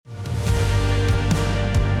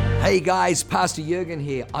Hey guys, Pastor Jurgen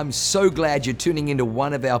here. I'm so glad you're tuning into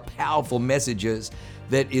one of our powerful messages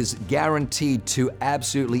that is guaranteed to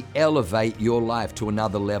absolutely elevate your life to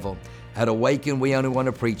another level. At Awaken, we only want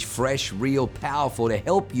to preach fresh, real, powerful to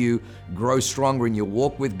help you grow stronger in your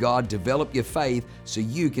walk with God, develop your faith so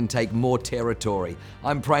you can take more territory.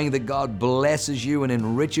 I'm praying that God blesses you and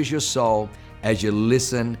enriches your soul as you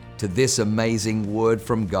listen to this amazing word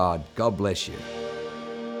from God. God bless you.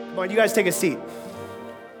 Come on, you guys take a seat.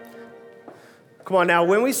 Come on now,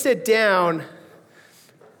 when we sit down,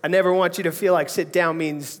 I never want you to feel like sit down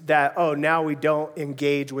means that, oh, now we don't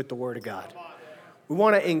engage with the Word of God. We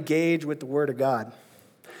want to engage with the Word of God.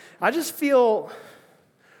 I just feel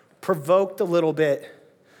provoked a little bit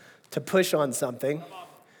to push on something.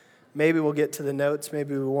 Maybe we'll get to the notes,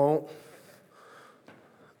 maybe we won't.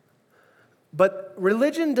 But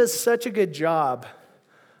religion does such a good job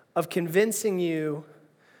of convincing you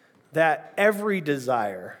that every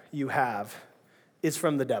desire you have is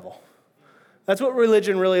from the devil. That's what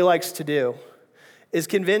religion really likes to do, is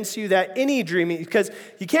convince you that any dreaming, because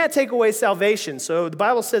you can't take away salvation. So the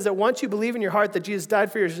Bible says that once you believe in your heart that Jesus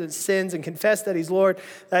died for your sins and confess that he's Lord,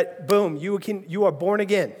 that boom, you are born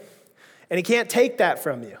again. And he can't take that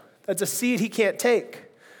from you. That's a seed he can't take.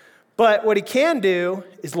 But what he can do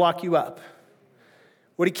is lock you up.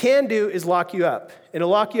 What he can do is lock you up. And he'll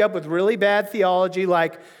lock you up with really bad theology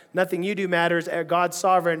like nothing you do matters, God's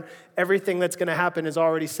sovereign, everything that's going to happen is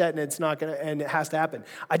already set and it's not going to, and it has to happen.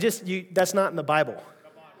 That's not in the Bible.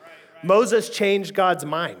 Right. Moses changed God's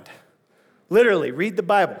mind. Literally, read the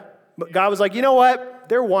Bible. But God was like, you know what?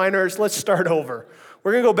 They're whiners. Let's start over.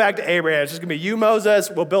 We're going to go back to Abraham. It's just going to be you, Moses.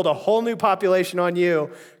 We'll build a whole new population on you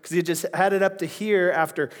because he just had it up to here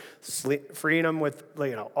after freeing them with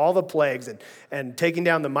all the plagues and taking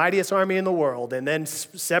down the mightiest army in the world and then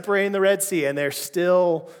separating the Red Sea, and they're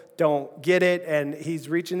still don't get it, and he's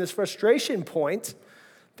reaching this frustration point.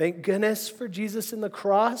 Thank goodness for Jesus in the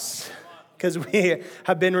cross because we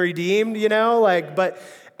have been redeemed,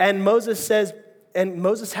 and Moses says, and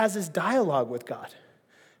Moses has this dialogue with God,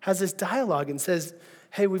 and says,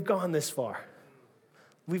 hey, we've gone this far.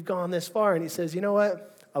 We've gone this far. And he says, you know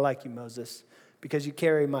what? I like you, Moses, because you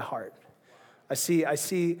carry my heart. I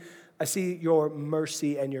see your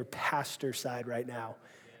mercy and your pastor side right now.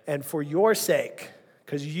 And for your sake,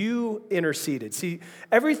 because you interceded. See,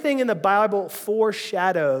 everything in the Bible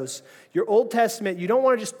foreshadows your Old Testament. You don't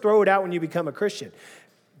want to just throw it out when you become a Christian.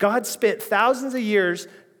 God spent thousands of years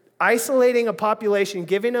isolating a population,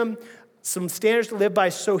 giving them some standards to live by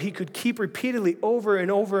so he could keep repeatedly over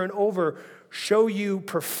and over and over show you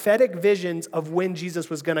prophetic visions of when Jesus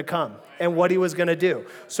was going to come and what he was going to do.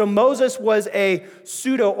 So Moses was a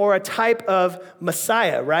pseudo or a type of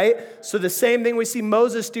Messiah, right? So the same thing we see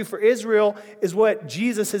Moses do for Israel is what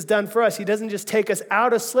Jesus has done for us. He doesn't just take us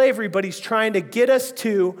out of slavery, but he's trying to get us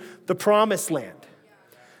to the promised land.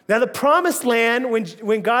 Now the promised land,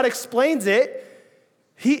 when God explains it,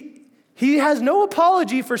 he has no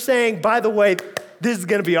apology for saying, by the way, this is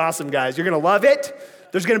going to be awesome, guys. You're going to love it.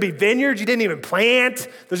 There's going to be vineyards you didn't even plant.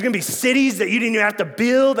 There's going to be cities that you didn't even have to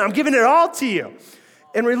build. I'm giving it all to you.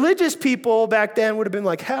 And religious people back then would have been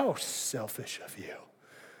like, how selfish of you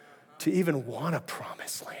to even want a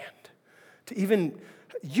promised land.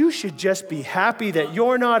 You should just be happy that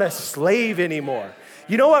you're not a slave anymore.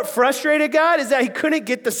 You know what frustrated God is that he couldn't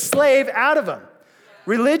get the slave out of him.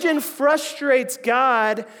 Religion frustrates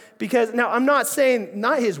God because, now I'm not saying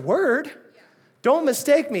not his word. Don't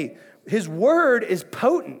mistake me. His word is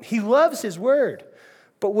potent. He loves his word.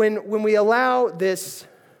 But when we allow this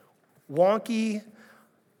wonky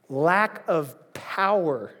lack of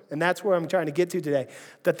power, and that's where I'm trying to get to today,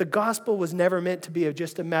 that the gospel was never meant to be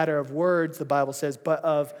just a matter of words, the Bible says, but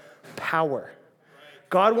of power.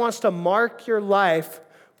 God wants to mark your life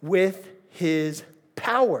with his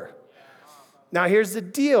power. Now, here's the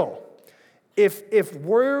deal. If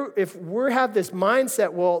we have this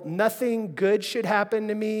mindset, well, nothing good should happen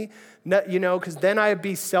to me, because then I'd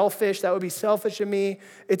be selfish. That would be selfish of me.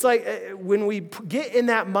 It's like when we get in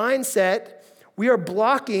that mindset, we are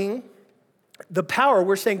blocking the power.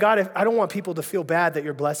 We're saying, God, I don't want people to feel bad that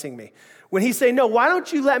you're blessing me. When he's saying, no, why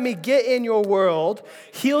don't you let me get in your world,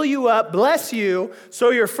 heal you up, bless you,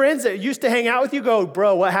 so your friends that used to hang out with you go,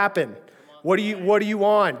 bro, what happened? What do you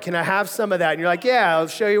want? Can I have some of that? And you're like, yeah, I'll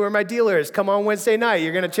show you where my dealer is. Come on Wednesday night.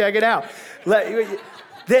 You're going to check it out.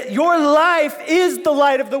 That your life is the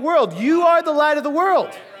light of the world. You are the light of the world.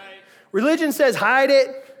 Religion says hide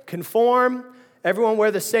it, conform. Everyone wear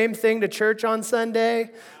the same thing to church on Sunday.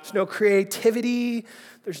 There's no creativity.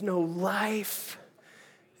 There's no life.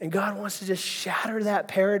 And God wants to just shatter that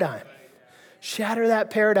paradigm. Shatter that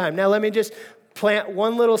paradigm. Now let me just plant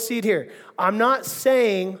one little seed here. I'm not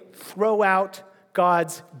saying throw out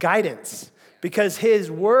God's guidance, because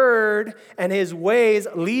his word and his ways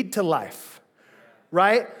lead to life,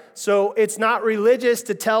 right? So it's not religious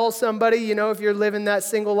to tell somebody, if you're living that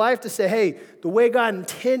single life, to say, hey, the way God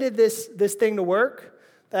intended this thing to work,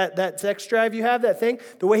 that sex drive you have, that thing,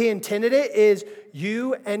 the way he intended it is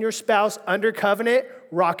you and your spouse under covenant,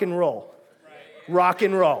 rock and roll. Rock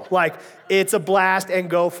and roll. Like, it's a blast, and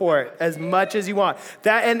go for it as much as you want.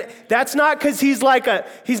 And that's not because he's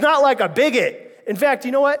not like a bigot. In fact,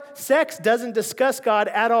 you know what? Sex doesn't disgust God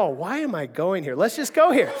at all. Why am I going here? Let's just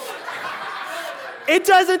go here. It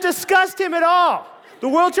doesn't disgust him at all. The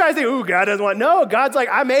world tries to think, ooh, God doesn't want. No, God's like,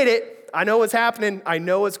 I made it. I know what's happening. I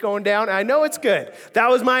know what's going down. I know it's good. That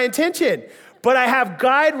was my intention. But I have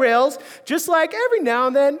guide rails, just like every now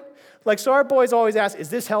and then. Like, so our boys always ask, is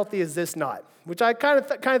this healthy? Is this not? Which I kind of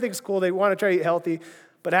think is cool. They want to try to eat healthy.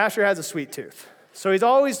 But Asher has a sweet tooth. So he's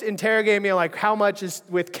always interrogating me like, how much is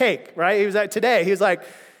with cake, right? He was like, today, he was like,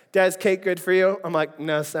 Dad, is cake good for you? I'm like,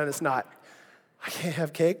 no, son, it's not. I can't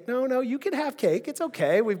have cake. No, you can have cake. It's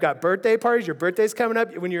okay. We've got birthday parties. Your birthday's coming up.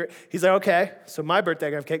 He's like, okay, so my birthday, I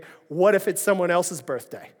can have cake. What if it's someone else's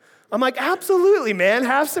birthday? I'm like, absolutely, man.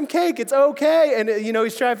 Have some cake. It's okay. And,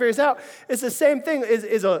 he's trying to figure this out. It's the same thing.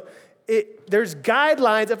 There's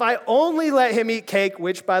guidelines. If I only let him eat cake,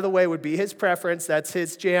 which, by the way, would be his preference, that's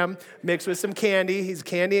his jam, mixed with some candy. His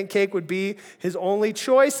candy and cake would be his only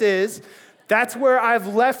choices. That's where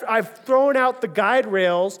I've thrown out the guide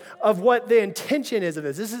rails of what the intention is of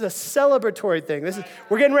this. This is a celebratory thing.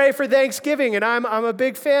 We're getting ready for Thanksgiving, and I'm a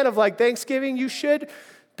big fan of Thanksgiving. You should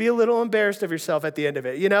be a little embarrassed of yourself at the end of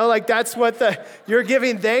it. That's what you're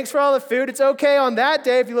giving thanks for all the food. It's okay on that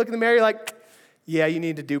day if you look in the mirror, you're like, yeah, you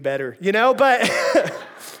need to do better, but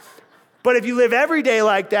but if you live every day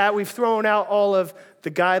like that, we've thrown out all of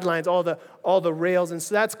the guidelines, all the rails, and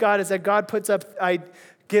so that's God, is that God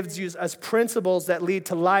gives you us principles that lead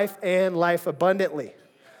to life and life abundantly.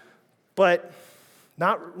 But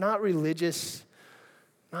not religious,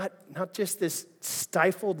 not just this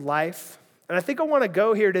stifled life. And I think I want to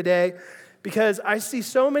go here today because I see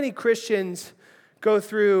so many Christians go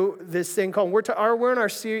through this thing called, we're in our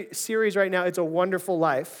series right now, It's a Wonderful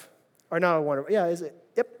Life. Or not a wonderful, yeah, is it?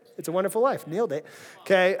 Yep, It's a Wonderful Life. Nailed it.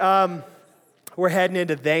 Okay, we're heading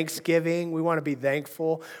into Thanksgiving. We want to be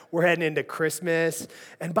thankful. We're heading into Christmas.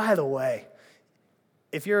 And by the way,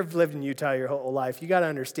 if you've lived in Utah your whole life, you got to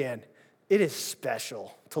understand, it is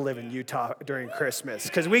special to live in Utah during Christmas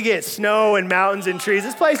because we get snow and mountains and trees.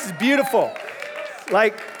 This place is beautiful.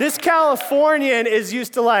 This Californian is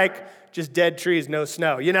used to just dead trees, no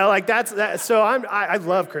snow. That's that. So I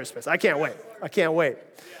love Christmas. I can't wait.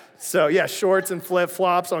 So yeah, shorts and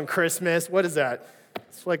flip-flops on Christmas. What is that?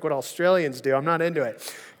 It's like what Australians do. I'm not into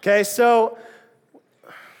it. Okay, so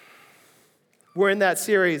we're in that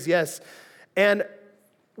series, yes. And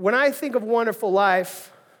when I think of Wonderful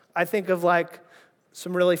Life, I think of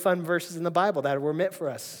some really fun verses in the Bible that were meant for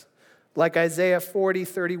us. Like Isaiah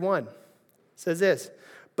 40:31 says this,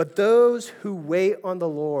 but those who wait on the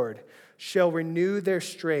Lord shall renew their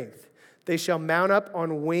strength. They shall mount up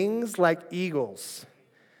on wings like eagles,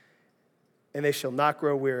 and they shall not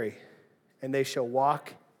grow weary, and they shall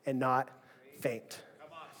walk and not faint.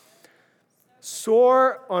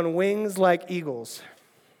 Soar on wings like eagles.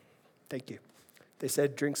 Thank you. They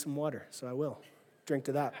said drink some water, so I will. Drink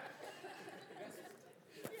to that.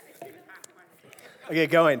 Okay,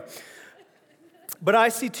 going. But I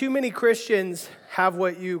see too many Christians have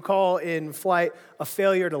what you call in flight a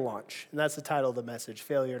failure to launch. And that's the title of the message,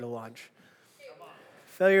 Failure to Launch.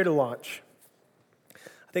 Failure to Launch.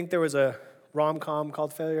 I think there was a rom-com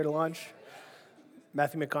called Failure to Launch.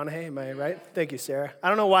 Matthew McConaughey, am I right? Thank you, Sarah. I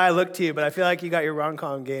don't know why I looked to you, but I feel like you got your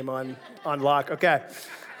rom-com game on lock. Okay.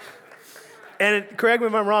 And correct me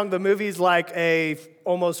if I'm wrong, the movie's like a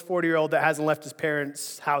almost 40-year-old that hasn't left his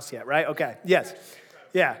parents' house yet, right? Okay, yes.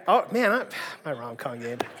 Yeah. Oh, man, my rom-com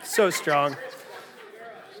game. So strong.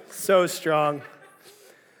 So strong.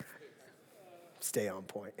 Stay on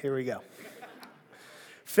point. Here we go.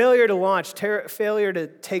 Failure to launch, failure to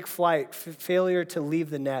take flight, failure to leave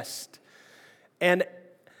the nest. And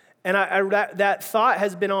that thought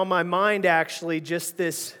has been on my mind, actually, just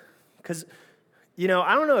this, because, I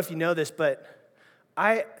don't know if you know this, but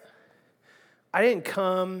I didn't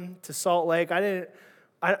come to Salt Lake.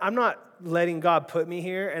 I'm not letting God put me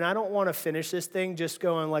here, and I don't want to finish this thing just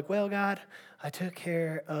going well, God, I took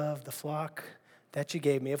care of the flock that you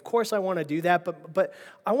gave me. Of course I want to do that, but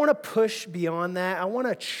I want to push beyond that. I want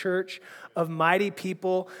a church of mighty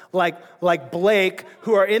people like Blake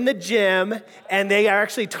who are in the gym and they are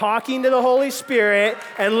actually talking to the Holy Spirit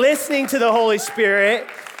and listening to the Holy Spirit.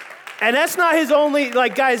 And that's not his only,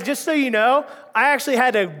 guys, just so you know, I actually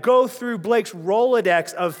had to go through Blake's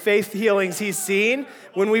Rolodex of faith healings he's seen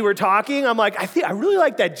when we were talking. I'm like, I really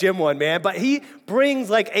like that gym one, man. But he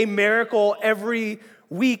brings a miracle every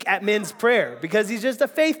week at men's prayer because he's just a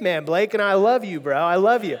faith man, Blake, and I love you, bro. I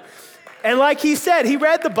love you. And like he said, he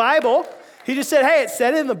read the Bible. He just said, hey, it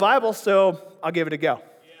said it in the Bible, so I'll give it a go.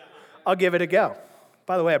 I'll give it a go.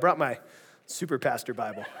 By the way, I brought my Super Pastor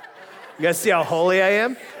Bible. You guys see how holy I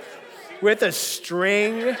am? With a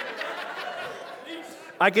string.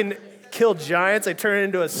 I can kill giants. I turn it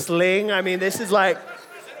into a sling. I mean, this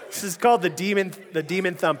is called the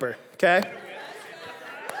demon thumper, okay?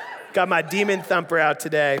 Got my demon thumper out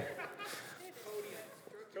today.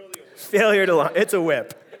 Failure to launch. It's a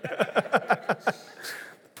whip.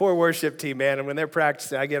 Poor worship team, man. And when they're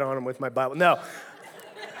practicing, I get on them with my Bible. No.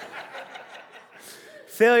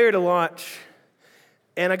 Failure to launch.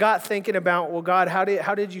 And I got thinking about, well, God, how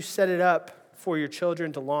did you set it up for your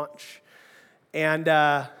children to launch? And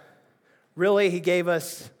really, he gave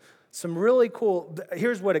us some really cool,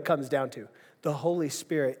 here's what it comes down to. The Holy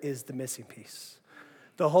Spirit is the missing piece.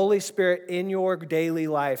 The Holy Spirit in your daily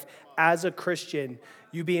life as a Christian,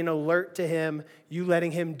 you being alert to him, you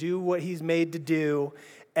letting him do what he's made to do,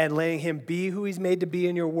 and letting him be who he's made to be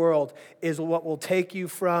in your world is what will take you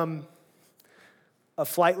from a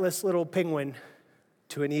flightless little penguin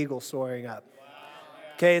to an eagle soaring up.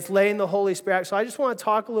 Okay, it's laying the Holy Spirit. So I just want to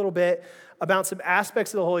talk a little bit about some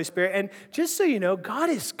aspects of the Holy Spirit. And just so you know, God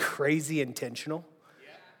is crazy intentional.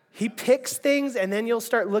 He picks things and then you'll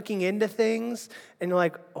start looking into things and you're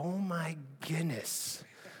like, oh my goodness.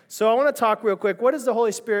 So I want to talk real quick. What is the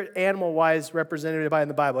Holy Spirit animal-wise represented by in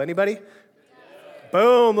the Bible? Anybody?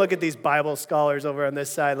 Boom, look at these Bible scholars over on this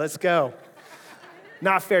side. Let's go.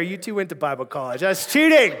 Not fair, you two went to Bible college. That's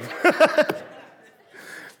cheating.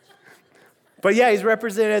 But yeah, he's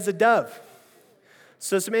represented as a dove.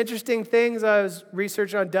 So some interesting things. I was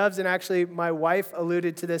researching on doves, and actually my wife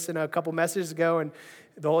alluded to this in a couple messages ago, and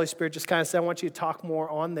the Holy Spirit just kind of said, I want you to talk more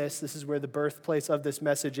on this. This is where the birthplace of this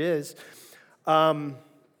message is. But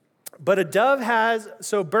a dove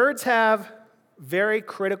birds have very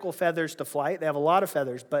critical feathers to flight. They have a lot of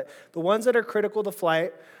feathers, but the ones that are critical to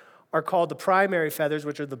flight are called the primary feathers,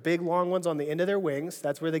 which are the big long ones on the end of their wings.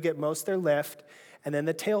 That's where they get most of their lift. And then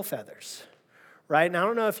the tail feathers, right? Now, I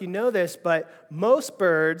don't know if you know this, but most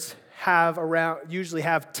birds usually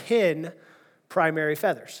have 10 primary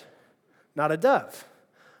feathers, not a dove.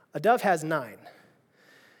 A dove has 9.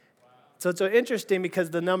 So it's so interesting because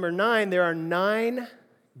the number 9, there are 9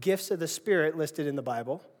 gifts of the Spirit listed in the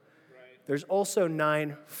Bible. There's also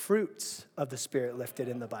 9 fruits of the Spirit listed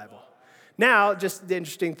in the Bible. Now, just the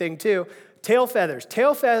interesting thing too, tail feathers.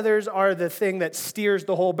 Tail feathers are the thing that steers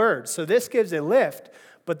the whole bird. So this gives it lift,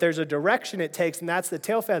 but there's a direction it takes, and that's the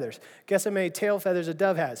tail feathers. Guess how many tail feathers a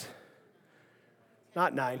dove has?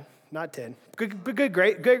 Not 9, not 10. Good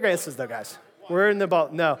guesses though, guys. We're in the ball.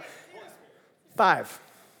 No. 5.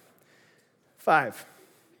 And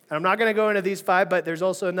I'm not going to go into these 5, but there's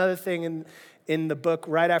also another thing in the book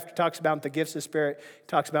right after it talks about the gifts of Spirit. It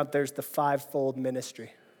talks about there's the 5-fold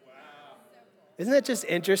ministry. Wow. Isn't it just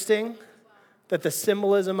interesting that the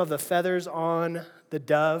symbolism of the feathers on the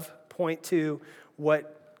dove point to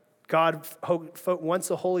what God, once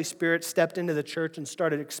the Holy Spirit stepped into the church and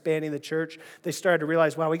started expanding the church, they started to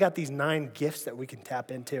realize, wow, we got these 9 gifts that we can tap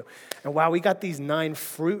into. And wow, we got these 9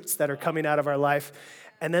 fruits that are coming out of our life.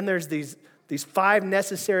 And then there's these 5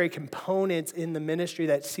 necessary components in the ministry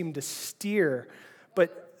that seem to steer,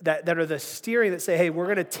 but that are the steering that say, hey, we're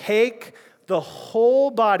going to take the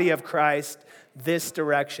whole body of Christ this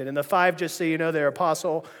direction. And the 5, just so you know, they're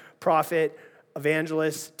apostle, prophet,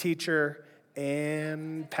 evangelist, teacher,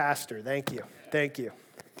 and pastor. Thank you.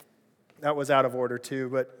 That was out of order too,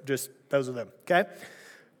 but just those are them, okay?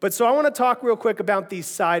 But so I want to talk real quick about these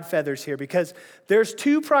side feathers here because there's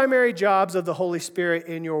 2 primary jobs of the Holy Spirit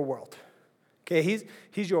in your world. Okay,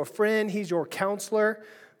 he's your friend, he's your counselor,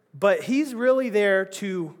 but he's really there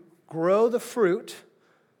to grow the fruit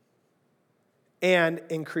and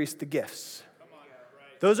increase the gifts.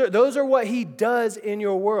 Those are what he does in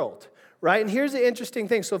your world, right? And here's the interesting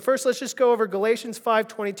thing. So first, let's just go over Galatians 5,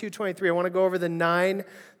 22, 23. I want to go over the 9.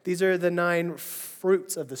 These are the 9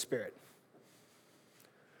 fruits of the Spirit.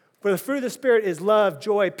 For the fruit of the Spirit is love,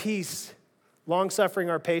 joy, peace,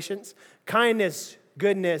 long-suffering or patience, kindness,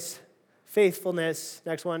 goodness, faithfulness,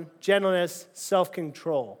 next one, gentleness,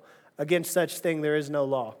 self-control. Against such thing there is no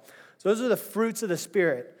law. So those are the fruits of the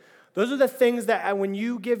Spirit. Those are the things that when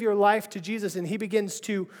you give your life to Jesus and he begins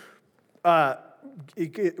to,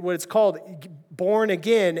 what it's called, born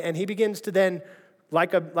again, and he begins to then,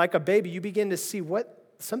 like a baby, you begin to see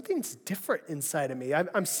something's different inside of me.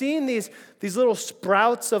 I'm seeing these little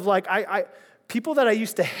sprouts of like, people that I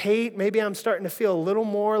used to hate, maybe I'm starting to feel a little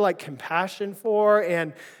more like compassion for.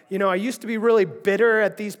 And, I used to be really bitter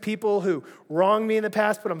at these people who wronged me in the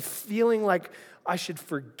past, but I'm feeling like I should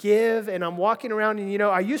forgive. And I'm walking around and,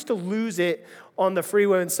 I used to lose it on the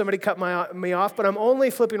freeway when somebody cut me off, but I'm only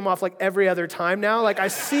flipping them off like every other time now. Like I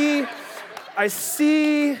see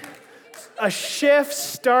a shift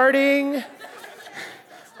starting.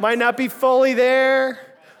 Might not be fully there,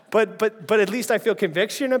 but at least I feel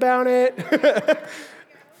conviction about it.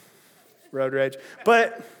 Road rage.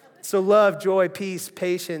 But so love, joy, peace,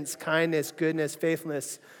 patience, kindness, goodness,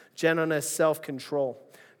 faithfulness, gentleness, self-control.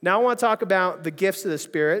 Now I want to talk about the gifts of the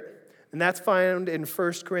Spirit, and that's found in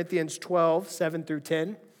 1 Corinthians 12, 7 through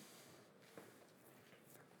 10.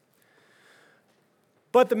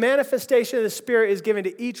 But the manifestation of the Spirit is given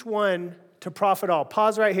to each one to profit all.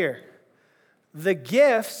 Pause right here. The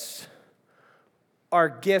gifts are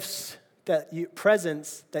gifts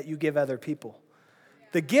presents that you give other people.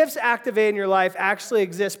 The gifts activated in your life actually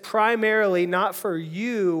exist primarily not for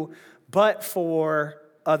you, but for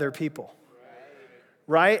other people.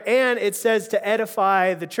 Right? And it says to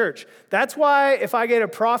edify the church. That's why if I get a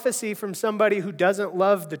prophecy from somebody who doesn't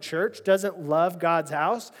love the church, doesn't love God's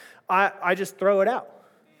house, I just throw it out.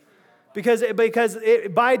 Because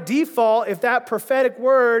by default, if that prophetic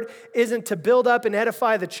word isn't to build up and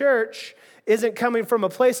edify the church, isn't coming from a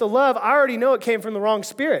place of love, I already know it came from the wrong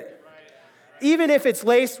spirit. Even if it's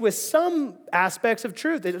laced with some aspects of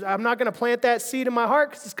truth. I'm not going to plant that seed in my heart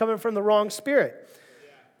because it's coming from the wrong spirit.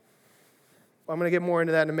 I'm going to get more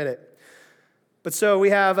into that in a minute. But so we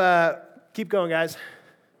have, keep going, guys.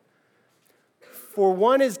 For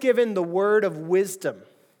one is given the word of wisdom.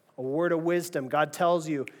 A word of wisdom. God tells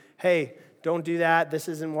you, hey, don't do that. This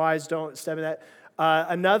isn't wise. Don't step in that.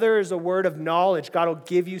 Another is a word of knowledge. God will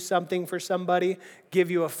give you something for somebody,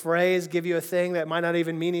 give you a phrase, give you a thing that might not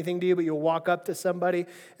even mean anything to you, but you'll walk up to somebody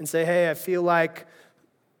and say, hey, I feel like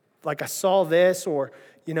I saw this, or,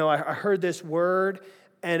 I heard this word.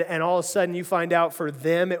 And all of a sudden you find out for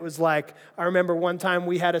them, it was like, I remember one time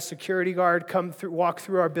we had a security guard walk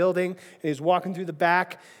through our building, and he was walking through the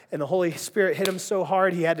back, and the Holy Spirit hit him so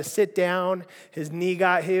hard he had to sit down. His knee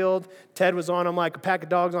got healed. Ted was on him like a pack of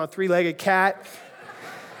dogs on a three-legged cat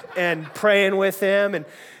and praying with him. And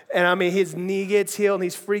I mean, his knee gets healed and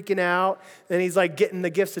he's freaking out. Then he's like getting the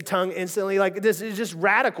gifts of tongue instantly. Like this is just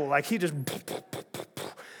radical. Like he just,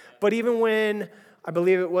 but even when, I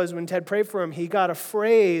believe it was when Ted prayed for him, he got a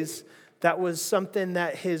phrase that was something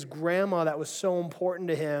that his grandma that was so important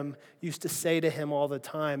to him used to say to him all the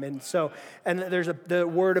time. And there's the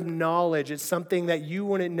word of knowledge. It's something that you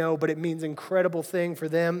wouldn't know, but it means incredible thing for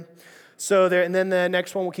them. And then the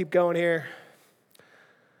next one, we'll keep going here.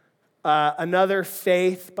 Another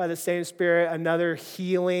faith by the same Spirit, another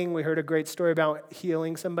healing. We heard a great story about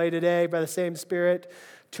healing somebody today by the same Spirit.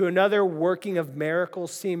 To another working of miracles,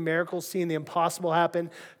 seeing the impossible happen.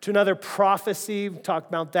 To another prophecy, we talked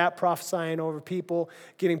about that, prophesying over people,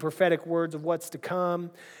 getting prophetic words of what's to come.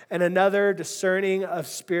 And another discerning of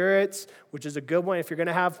spirits, which is a good one. If you're going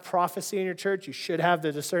to have prophecy in your church, you should have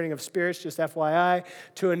the discerning of spirits, just FYI.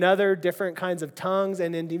 To another, different kinds of tongues,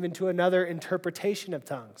 and then even to another, interpretation of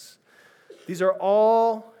tongues. These are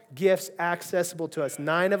all gifts accessible to us.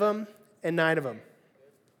 9 of them and 9 of them.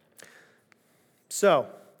 So,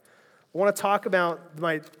 I want to talk about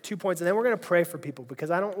my 2 points, and then we're going to pray for people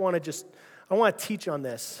because I don't want to teach on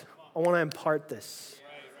this. I want to impart this.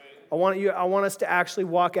 I want us to actually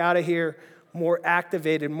walk out of here more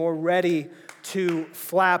activated, more ready to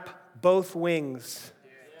flap both wings.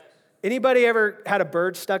 Anybody ever had a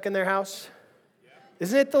bird stuck in their house?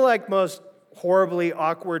 Isn't it the most horribly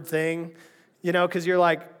awkward thing? Because you're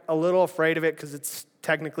a little afraid of it because it's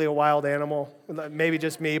technically a wild animal. Maybe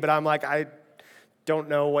just me, but I'm like, I don't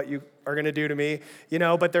know what you are going to do to me,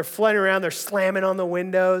 but they're flying around, they're slamming on the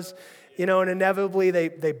windows, and inevitably they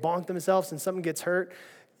bonk themselves and something gets hurt.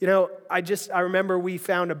 I remember we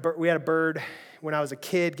had a bird when I was a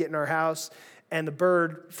kid get in our house, and the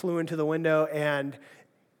bird flew into the window and,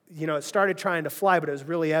 it started trying to fly, but it was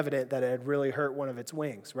really evident that it had really hurt one of its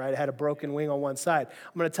wings, right? It had a broken wing on one side.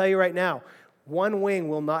 I'm going to tell you right now, one wing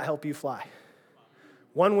will not help you fly.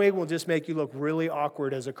 One wing will just make you look really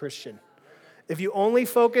awkward as a Christian. If you only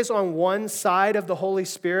focus on one side of the Holy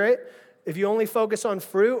Spirit, if you only focus on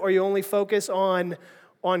fruit or you only focus on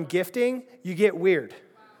gifting, you get weird.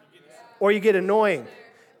 or you get annoying.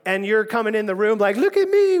 And you're coming in the room like, look at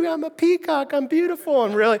me, I'm a peacock, I'm beautiful.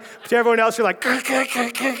 And really, to everyone else, you're like,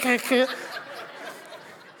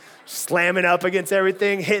 slamming up against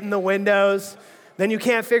everything, hitting the windows. Then you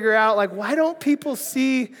can't figure out, like, why don't people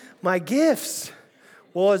see my gifts?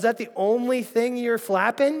 Well, is that the only thing you're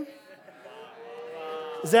flapping?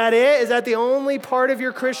 Is that it? Is that the only part of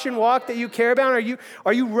your Christian walk that you care about?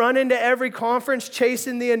 Are you running to every conference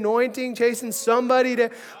chasing the anointing, chasing somebody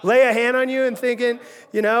to lay a hand on you and thinking,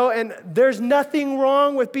 and there's nothing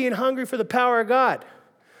wrong with being hungry for the power of God.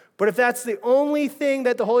 But if that's the only thing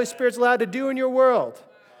that the Holy Spirit's allowed to do in your world,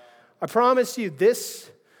 I promise you,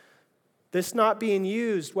 this not being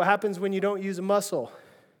used, what happens when you don't use a muscle?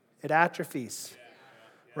 It atrophies,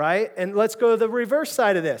 right? And let's go to the reverse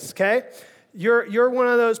side of this, okay? You're one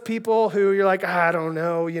of those people who you're like, I don't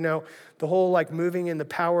know, the whole like moving in the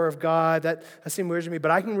power of God, that seems weird to me,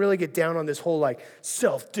 but I can really get down on this whole like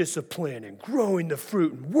self-discipline and growing the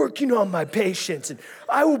fruit and working on my patience. And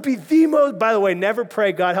I will be the most, by the way, never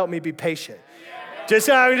pray, God help me be patient.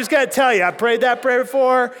 I just got to tell you, I prayed that prayer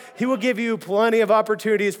before. He will give you plenty of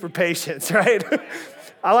opportunities for patience, right?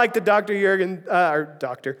 I like the Pastor Jurgen,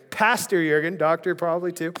 doctor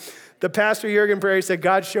probably too. The Pastor Jurgen prayer, he said,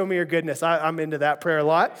 God, show me your goodness. I'm into that prayer a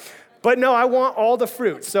lot. But no, I want all the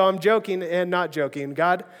fruit. So I'm joking and not joking.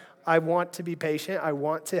 God, I want to be patient. I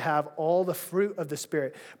want to have all the fruit of the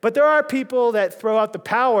Spirit. But there are people that throw out the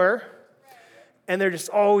power and they're just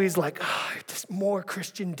always like, just more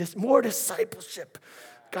Christian, just more discipleship.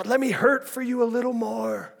 God, let me hurt for you a little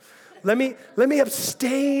more. Let me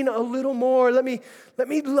abstain a little more. Let me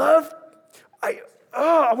love.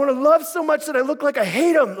 I want to love so much that I look like I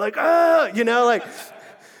hate him.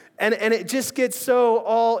 And it just gets so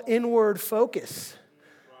all inward focus.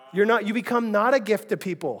 You become not a gift to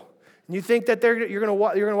people. And you think that you're going to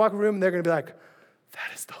walk a room and they're going to be like,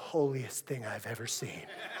 that is the holiest thing I've ever seen.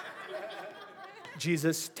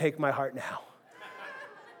 Jesus, take my heart now.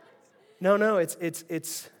 No,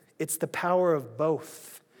 it's the power of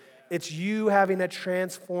both. It's you having a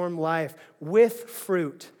transformed life with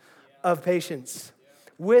fruit of patience,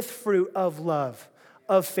 with fruit of love,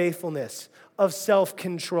 of faithfulness, of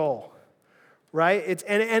self-control, right?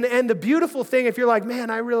 And the beautiful thing, if you're like, man,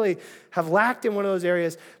 I really have lacked in one of those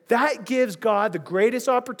areas, that gives God the greatest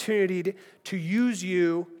opportunity to use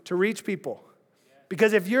you to reach people.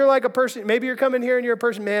 Because if you're like a person, maybe you're coming here and you're a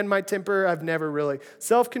person, man, my temper, I've never really,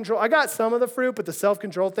 self-control, I got some of the fruit, but the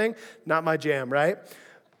self-control thing, not my jam, right?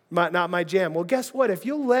 Not my jam. Well, guess what? If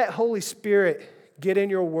you'll let Holy Spirit get in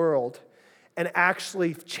your world and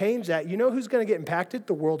actually change that, you know who's going to get impacted?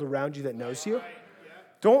 The world around you that knows you.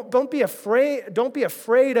 Don't be afraid. Don't be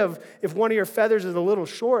afraid of if one of your feathers is a little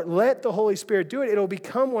short. Let the Holy Spirit do it. It'll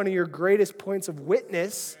become one of your greatest points of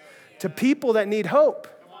witness to people that need hope.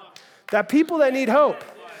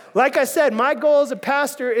 Like I said, my goal as a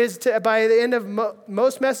pastor is to, by the end of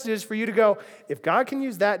most messages, for you to go, if God can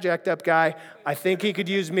use that jacked up guy, I think he could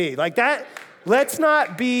use me. Like that, let's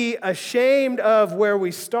not be ashamed of where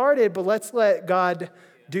we started, but let's let God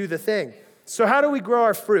do the thing. So how do we grow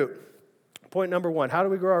our fruit? Point number one, how do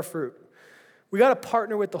we grow our fruit? We got to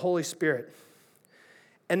partner with the Holy Spirit.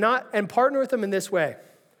 And partner with him in this way.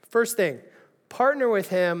 First thing, partner with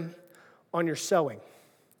him on your sowing.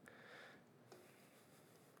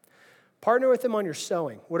 Partner with him on your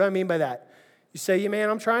sowing. What do I mean by that? You say, yeah, man,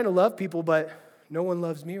 I'm trying to love people, but no one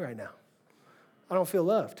loves me right now. I don't feel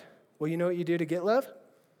loved. Well, you know what you do to get love?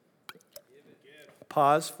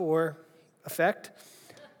 Pause for effect.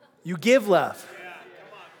 You give love.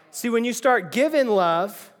 See, when you start giving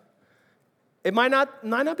love, it might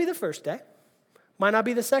not be the first day, might not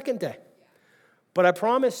be the second day. But I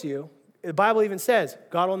promise you, the Bible even says,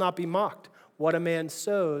 God will not be mocked. What a man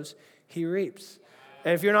sows, he reaps.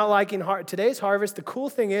 And if you're not liking today's harvest, the cool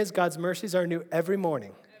thing is God's mercies are new every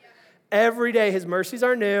morning. Every day his mercies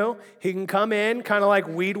are new. He can come in, kind of like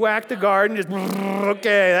weed whack the garden, just,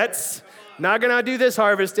 okay, that's not going to do this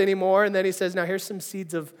harvest anymore. And then he says, now here's some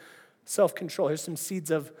seeds of self-control. Here's some seeds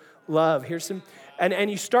of love. Here's some, and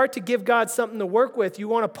you start to give God something to work with. You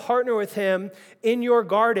want to partner with him in your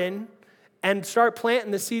garden and start planting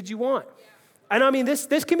the seeds you want. And I mean,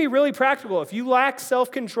 this can be really practical. If you lack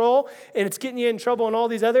self-control and it's getting you in trouble in all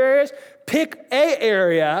these other areas, pick a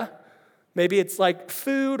area. Maybe it's like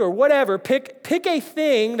food or whatever. Pick a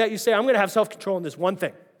thing that you say, I'm going to have self-control in this one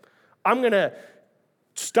thing. I'm going to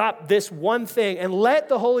stop this one thing and let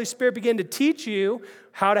the Holy Spirit begin to teach you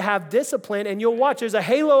how to have discipline, and you'll watch. There's a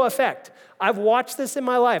halo effect. I've watched this in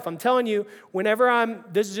my life. I'm telling you,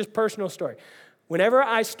 this is just personal story. Whenever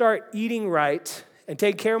I start eating right and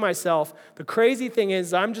take care of myself. The crazy thing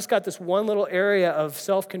is I'm just got this one little area of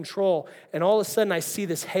self-control, and all of a sudden I see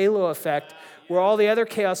this halo effect where all the other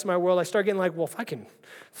chaos in my world, I start getting like, well, if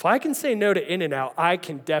I can say no to In-N-Out, I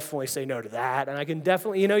can definitely say no to that. And I can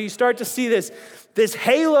definitely, you start to see this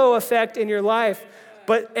halo effect in your life.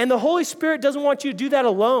 And the Holy Spirit doesn't want you to do that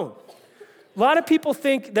alone. A lot of people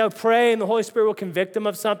think they'll pray and the Holy Spirit will convict them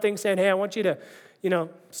of something, saying, hey, I want you to,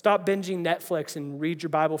 stop binging Netflix and read your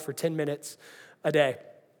Bible for 10 minutes a day.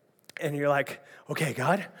 And you're like, okay,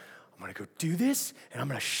 God, I'm going to go do this, and I'm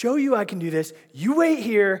going to show you I can do this. You wait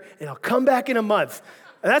here, and I'll come back in a month.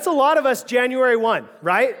 And that's a lot of us January 1,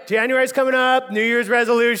 right? January's coming up, New Year's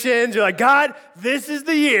resolutions. You're like, God, this is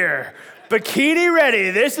the year. Bikini ready,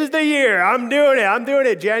 this is the year. I'm doing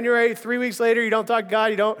it. January, 3 weeks later, you don't talk to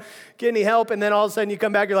God, you don't get any help, and then all of a sudden you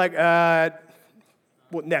come back, you're like,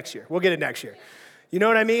 well, next year. We'll get it next year. You know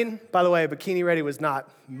what I mean? By the way, bikini ready was not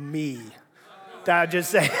me. I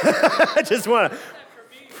just want to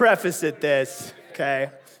preface it this, okay?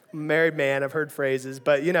 I'm a married man, I've heard phrases,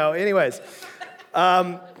 but anyways.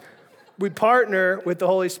 We partner with the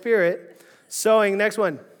Holy Spirit, sowing, next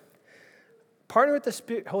one. Partner with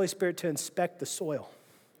the Holy Spirit to inspect the soil.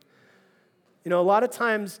 A lot of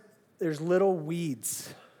times there's little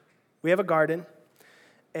weeds. We have a garden,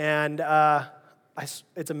 and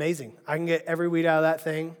it's amazing. I can get every weed out of that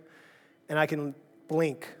thing, and I can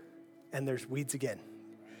blink, and there's weeds again.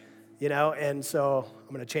 And so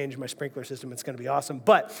I'm going to change my sprinkler system. It's going to be awesome.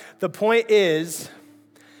 But the point is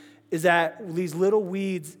that these little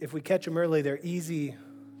weeds, if we catch them early, they're easy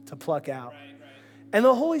to pluck out. Right. And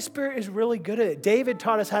the Holy Spirit is really good at it. David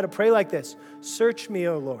taught us how to pray like this. Search me,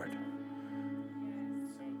 O Lord.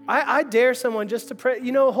 I dare someone just to pray.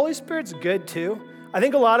 Holy Spirit's good too. I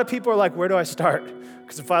think a lot of people are like, where do I start?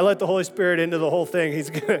 Because if I let the Holy Spirit into the whole thing, he's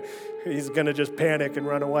gonna just panic and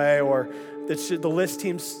run away, or the list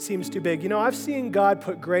seems too big. I've seen God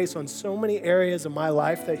put grace on so many areas of my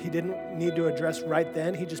life that he didn't need to address right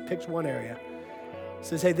then. He just picks one area.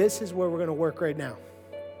 Says, hey, this is where we're gonna work right now.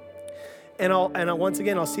 And once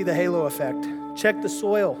again, I'll see the halo effect. Check the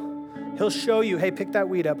soil. He'll show you, hey, pick that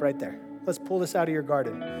weed up right there. Let's pull this out of your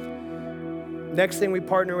garden. Next thing we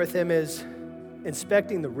partner with him is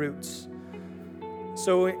inspecting the roots.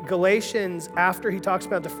 So in Galatians, after he talks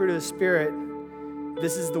about the fruit of the Spirit,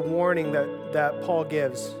 this is the warning that Paul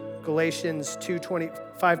gives. Galatians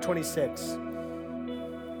 5:26.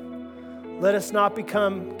 Let us not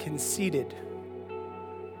become conceited,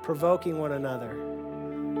 provoking one another,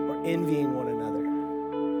 or envying one another.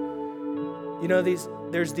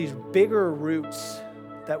 There's these bigger roots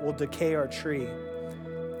that will decay our tree,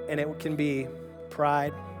 and it can be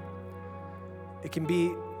pride. It can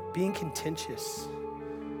be being contentious,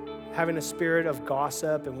 having a spirit of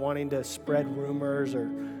gossip and wanting to spread rumors or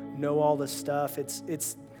know all this stuff.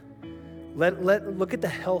 Look at the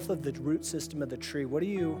health of the root system of the tree. Where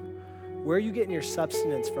are you getting your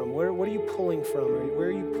substance from? What are you pulling from? Where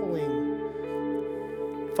are you pulling?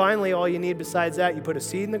 Finally, all you need besides that, you put a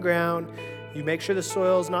seed in the ground, you make sure the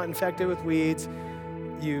soil is not infected with weeds,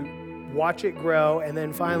 you watch it grow, and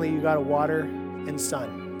then finally you got to water and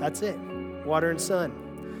sun. That's it. Water and sun.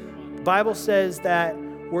 The Bible says that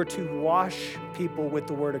we're to wash people with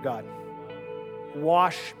the Word of God.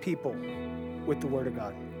 Wash people with the Word of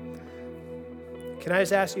God. Can I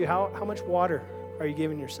just ask you, how much water are you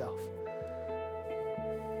giving yourself?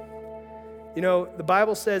 The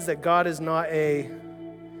Bible says that God is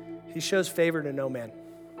He shows favor to no man.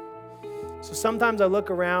 So sometimes I look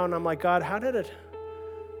around, I'm like, God, how did it,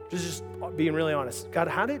 just being really honest, God,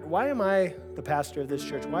 why am I the pastor of this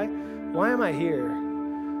church? Why am I here?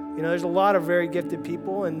 There's a lot of very gifted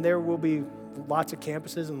people, and there will be lots of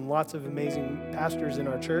campuses and lots of amazing pastors in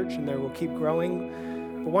our church, and there will keep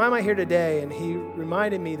growing. But why am I here today? And he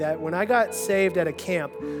reminded me that when I got saved at a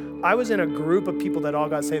camp, I was in a group of people that all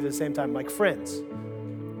got saved at the same time, like friends.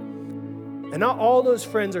 And not all those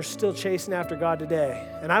friends are still chasing after God today.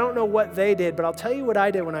 And I don't know what they did, but I'll tell you what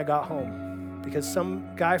I did when I got home. Because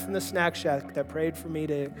some guy from the Snack Shack that prayed for me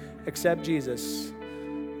to accept Jesus,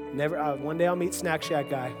 one day I'll meet Snack Shack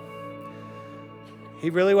guy. He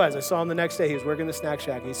really was. I saw him the next day. He was working the Snack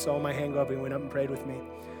Shack. He saw my hand go up. He went up and prayed with me.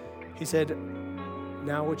 He said,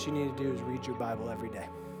 now what you need to do is read your Bible every day.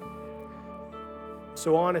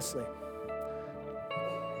 So honestly,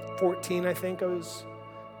 14, I think I was,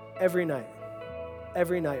 every night, I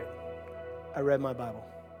read my Bible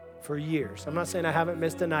for years. I'm not saying I haven't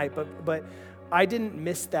missed a night, but I didn't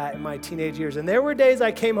miss that in my teenage years. And there were days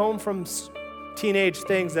I came home from teenage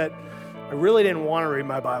things that I really didn't want to read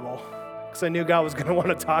my Bible because I knew God was going to want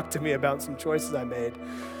to talk to me about some choices I made.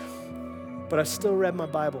 But I still read my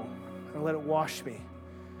Bible. and let it wash me.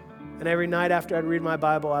 And every night after I'd read my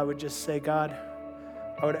Bible, I would just say, God,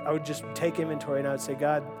 I would just take inventory and I would say,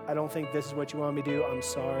 God, I don't think this is what you want me to do. I'm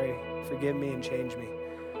sorry. Forgive me and change me.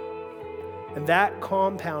 And that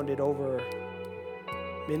compounded over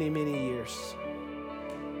many, many years.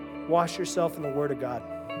 Wash yourself in the Word of God.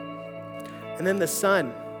 And then the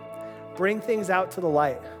sun. Bring things out to the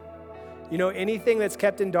light. You know, anything that's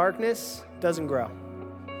kept in darkness doesn't grow.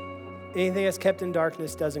 Anything that's kept in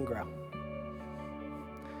darkness doesn't grow.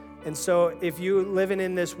 And so if you're living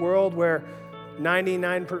in this world where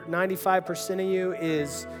 95% of you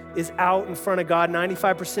is out in front of God,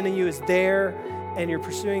 95% of you is there, and you're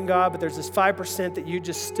pursuing God, but there's this 5% that you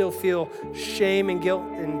just still feel shame and guilt,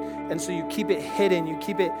 and so you keep it hidden, you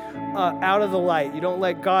keep it out of the light. You don't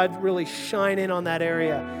let God really shine in on that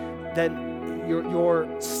area. Then you're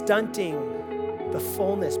stunting the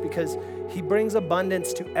fullness, because he brings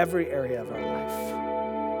abundance to every area of our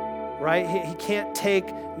life, right? He can't take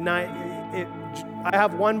I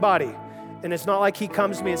have one body, and it's not like he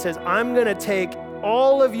comes to me and says, I'm going to take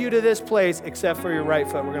all of you to this place except for your right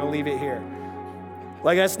foot. We're going to leave it here.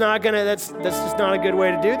 Like, that's just not a good way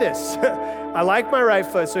to do this. I like my right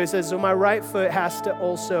foot. So he says, so my right foot has to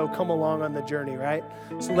also come along on the journey, right?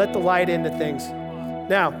 So let the light into things.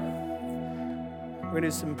 Now, we're going to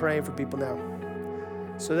do some praying for people now.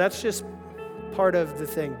 So that's just part of the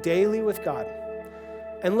thing, daily with God.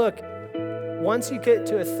 And look, once you get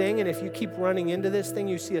to a thing, and if you keep running into this thing,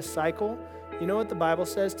 you see a cycle. You know what the Bible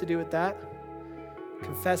says to do with that?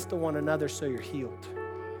 Confess to one another so you're healed.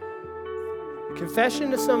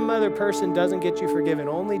 Confession to some other person doesn't get you forgiven.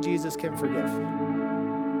 Only Jesus can forgive.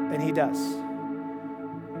 And he does.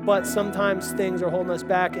 But sometimes things are holding us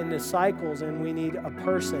back into cycles, and we need a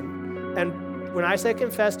person. And when I say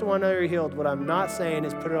confess to one another you're healed, what I'm not saying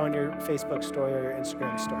is put it on your Facebook story or your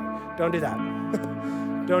Instagram story. Don't do that.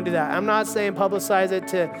 Don't do that. I'm not saying publicize it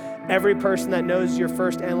to every person that knows your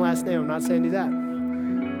first and last name. I'm not saying do that.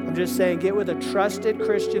 I'm just saying get with a trusted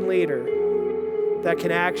Christian leader that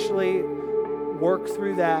can actually work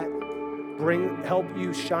through that, help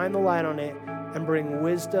you shine the light on it, and bring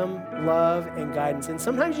wisdom, love, and guidance. And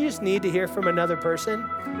sometimes you just need to hear from another person.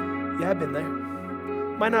 Yeah, I've been there.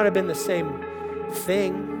 Might not have been the same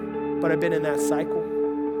thing, but I've been in that cycle.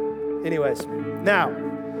 Anyways, now,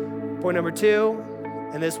 point number 2,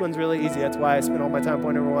 and this one's really easy. That's why I spent all my time.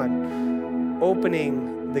 Point number 1,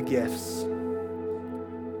 opening the gifts.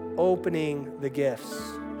 Opening the gifts.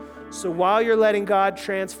 So while you're letting God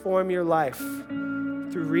transform your life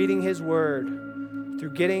through reading his word,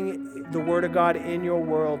 through getting the word of God in your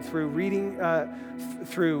world, through reading,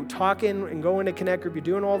 through talking and going to Connect Group, you're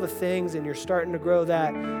doing all the things and you're starting to grow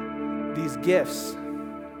these gifts.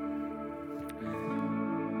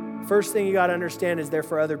 First thing you got to understand is they're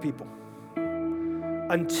for other people.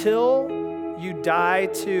 Until you die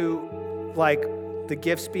to like the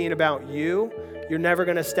gifts being about you, you're never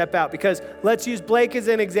going to step out. Because let's use Blake as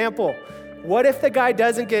an example. What if the guy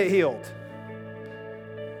doesn't get healed?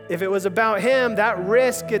 If it was about him, that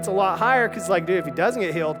risk gets a lot higher, because like, dude, if he doesn't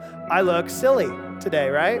get healed, I look silly today,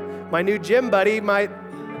 right? My new gym buddy might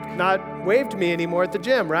not wave to me anymore at the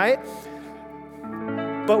gym, right?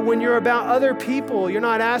 But when you're about other people, you're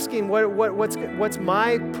not asking what's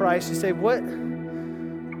my price. You say,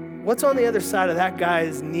 what's on the other side of that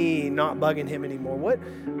guy's knee not bugging him anymore? What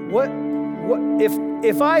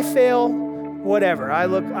if I fail, whatever, I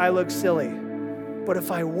look silly. But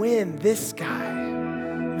if I win, this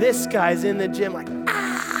guy's in the gym like,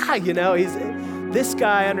 this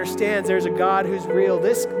guy understands there's a God who's real,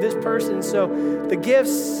 this person. So the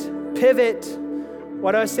gifts pivot.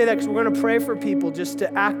 Why do I say that? Because we're going to pray for people just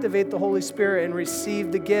to activate the Holy Spirit and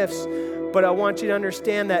receive the gifts. But I want you to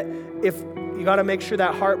understand that if you got to make sure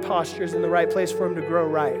that heart posture is in the right place for him to grow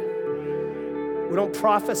right. We don't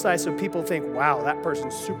prophesy so people think, wow, that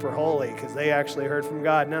person's super holy because they actually heard from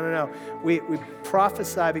God. No. We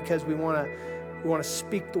prophesy because we want to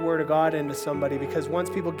speak the word of God into somebody, because once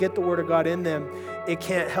people get the word of God in them, it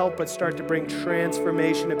can't help but start to bring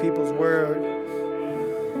transformation to people's word.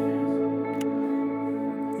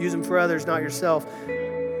 Use them for others, not yourself.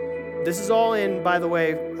 This is all in, by the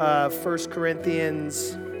way, 1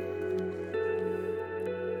 Corinthians.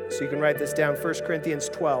 So you can write this down, 1 Corinthians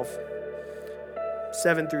 12,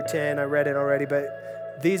 7 through 10. I read it already, but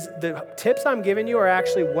the tips I'm giving you are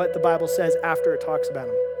actually what the Bible says after it talks about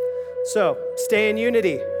them. So stay in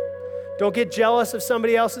unity. Don't get jealous of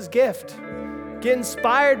somebody else's gift. Get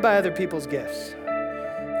inspired by other people's gifts.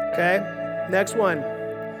 Okay? Next one.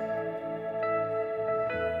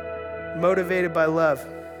 Motivated by love.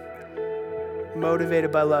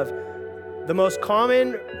 Motivated by love. The most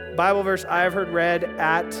common Bible verse I have heard read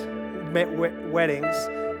at weddings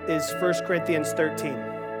is 1 Corinthians 13.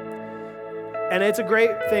 And it's a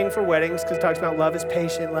great thing for weddings because it talks about love is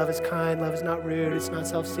patient, love is kind, love is not rude, it's not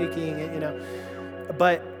self-seeking,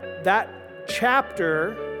 But that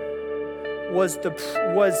chapter was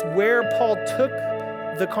where Paul took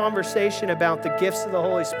the conversation about the gifts of the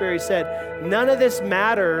Holy Spirit. He said, none of this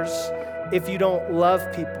matters if you don't love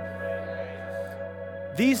people.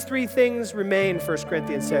 These three things remain, 1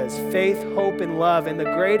 Corinthians says, faith, hope, and love. And the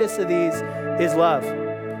greatest of these is love.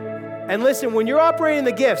 And listen, when you're operating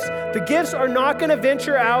the gifts are not going to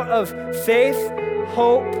venture out of faith,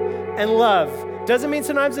 hope, and love. Doesn't mean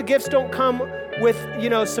sometimes the gifts don't come with,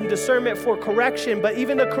 some discernment for correction, but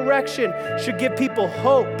even the correction should give people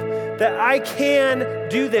hope that I can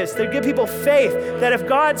do this. They give people faith that if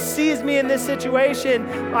God sees me in this situation,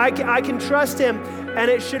 I can trust him, and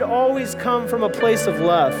it should always come from a place of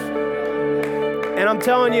love. And I'm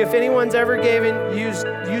telling you, if anyone's ever used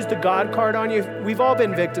the God card on you, we've all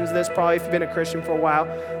been victims of this probably if you've been a Christian for a while.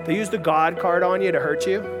 They use the God card on you to hurt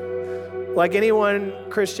you. Like anyone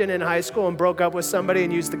Christian in high school and broke up with somebody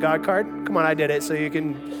and used the God card? Come on, I did it, so you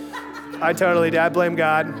can, I totally did. I blame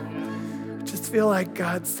God. I just feel like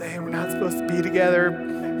God's saying we're not supposed to be together.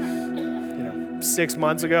 6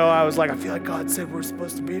 months ago, I was like, I feel like God said we're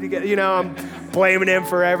supposed to be together. I'm blaming him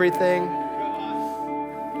for everything.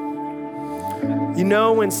 You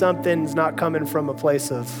know when something's not coming from a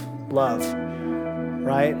place of love,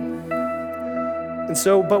 right? And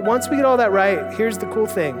so, but once we get all that right, here's the cool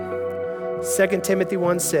thing. 2 Timothy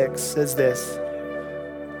 1:6 says this,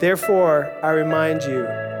 therefore, I remind you,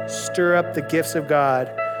 stir up the gifts of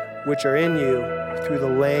God which are in you through the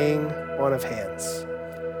laying on of hands.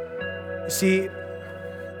 You see,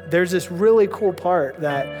 there's this really cool part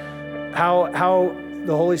that how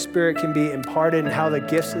the Holy Spirit can be imparted and how the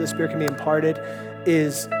gifts of the Spirit can be imparted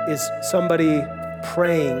is somebody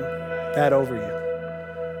praying that over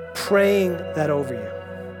you. Praying that over you.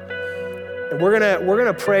 And we're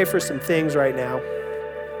gonna pray for some things right now.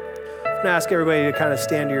 I'm gonna ask everybody to kind of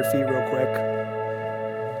stand to your feet real quick.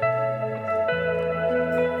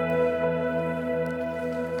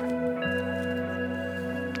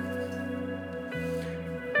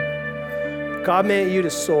 God meant you to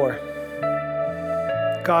soar.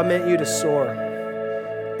 God meant you to soar.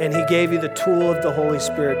 And he gave you the tool of the Holy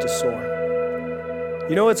Spirit to soar.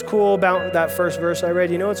 You know what's cool about that first verse I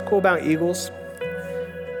read? You know what's cool about eagles?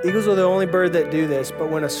 Eagles are the only bird that do this, but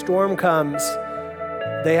when a storm comes,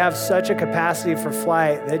 they have such a capacity for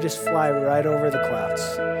flight, they just fly right over the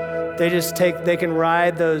clouds. They can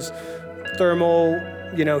ride those thermal,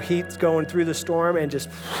 heats going through the storm and just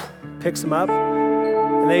picks them up.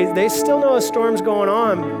 And they still know a storm's going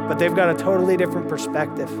on, but they've got a totally different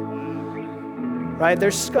perspective, right?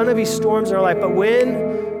 There's gonna be storms in our life, but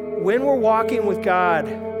when we're walking with God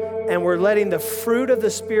and we're letting the fruit of the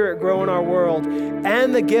Spirit grow in our world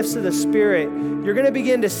and the gifts of the Spirit, you're gonna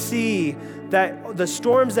begin to see that the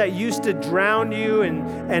storms that used to drown you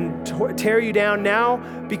and tear you down now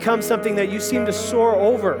become something that you seem to soar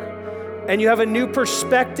over. And you have a new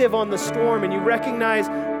perspective on the storm, and you recognize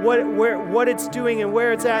what it's doing and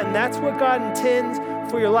where it's at, and that's what God intends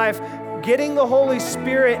for your life. Getting the Holy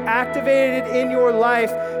Spirit activated in your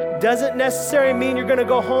life doesn't necessarily mean you're gonna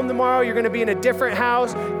go home tomorrow, you're gonna be in a different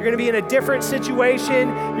house, you're gonna be in a different situation,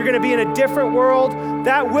 you're gonna be in a different world.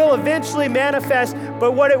 That will eventually manifest,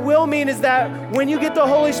 but what it will mean is that when you get the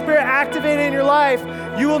Holy Spirit activated in your life,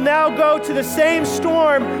 you will now go to the same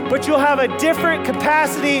storm, but you'll have a different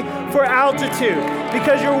capacity for altitude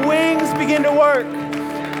because your wings begin to work.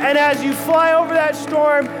 And as you fly over that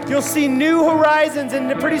storm, you'll see new horizons,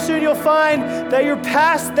 and pretty soon you'll find that you're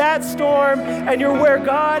past that storm and you're where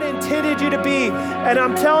God intended you to be. And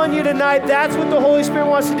I'm telling you tonight, that's what the Holy Spirit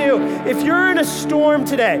wants to do. If you're in a storm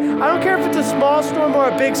today, I don't care if it's a small storm or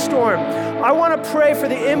a big storm, I want to pray for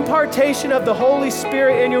the impartation of the Holy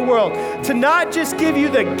Spirit in your world to not just give you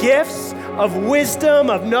the gifts of wisdom,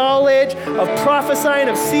 of knowledge, of prophesying,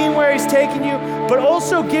 of seeing where he's taking you, but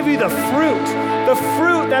also give you the fruit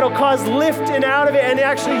that'll cause lifting out of it, and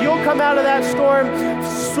actually you'll come out of that storm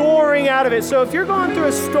soaring out of it. So if you're going through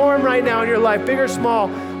a storm right now in your life, big or small,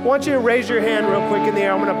 I want you to raise your hand real quick in the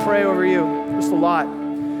air. I'm going to pray over you, just a lot.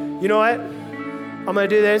 You know what? I'm going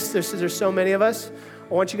to do this. There's so many of us.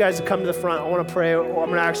 I want you guys to come to the front. I want to pray. I'm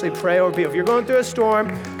going to actually pray over people. If you're going through a storm,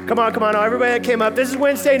 come on. Everybody that came up. This is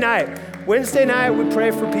Wednesday night. Wednesday night, we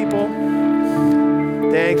pray for people.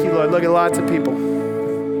 Thank you, Lord. Look at lots of people.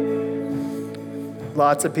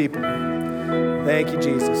 Lots of people. Thank you,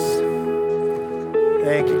 Jesus.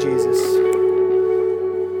 Thank you, Jesus.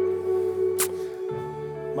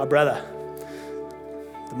 My brother,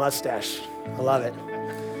 the mustache. I love it.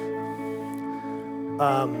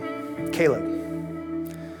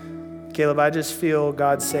 Caleb, I just feel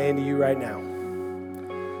God saying to you right now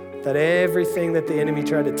that everything that the enemy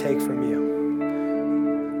tried to take from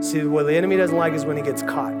you. See, what the enemy doesn't like is when he gets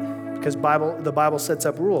caught, because the Bible sets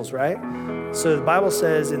up rules, right? So the Bible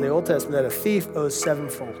says in the Old Testament that a thief owes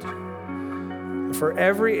sevenfold. And for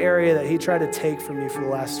every area that he tried to take from you for the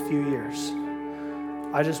last few years,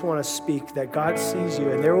 I just want to speak that God sees you,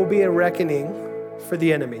 and there will be a reckoning for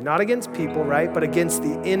the enemy. Not against people, right? But against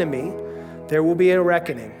the enemy, there will be a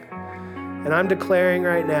reckoning. And I'm declaring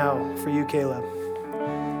right now for you, Caleb,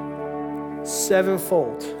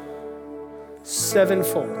 sevenfold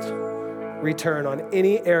return on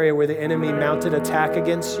any area where the enemy mounted attack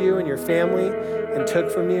against you and your family and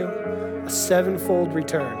took from you, a sevenfold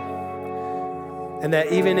return. And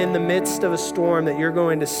that even in the midst of a storm that you're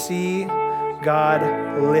going to see God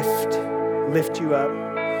lift you up.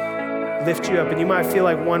 And you might feel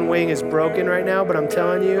like one wing is broken right now, but I'm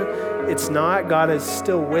telling you, it's not. God is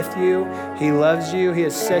still with you. He loves you. He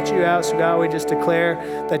has set you out. So God, we just declare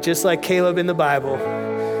that just like Caleb in the Bible,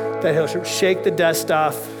 that he'll shake the dust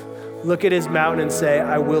off, look at his mountain and say,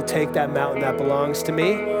 I will take that mountain that belongs to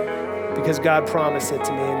me, because God promised it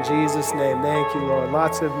to me. In Jesus' name, thank you, Lord.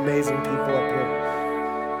 Lots of amazing people up here.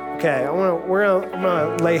 Okay, I'm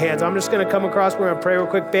gonna lay hands. I'm just gonna come across. We're gonna pray real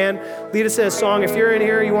quick. Band, lead us in a song. If you're in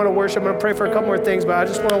here, you want to worship, I'm gonna pray for a couple more things, but I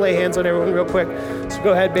just want to lay hands on everyone real quick. So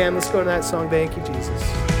go ahead, band. Let's go to that song. Thank you, Jesus.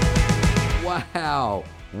 Wow,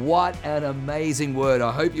 what an amazing word.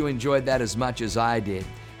 I hope you enjoyed that as much as I did.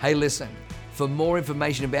 Hey, listen, for more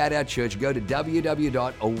information about our church, go to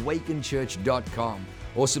www.awakenchurch.com.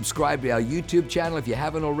 or subscribe to our YouTube channel if you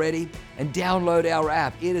haven't already, and download our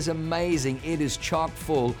app. It is amazing. It is chock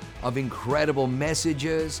full of incredible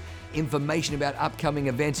messages, information about upcoming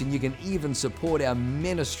events, and you can even support our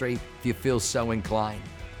ministry if you feel so inclined.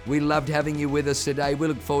 We loved having you with us today. We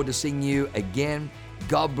look forward to seeing you again.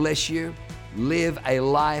 God bless you. Live a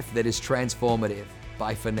life that is transformative.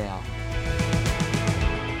 Bye for now.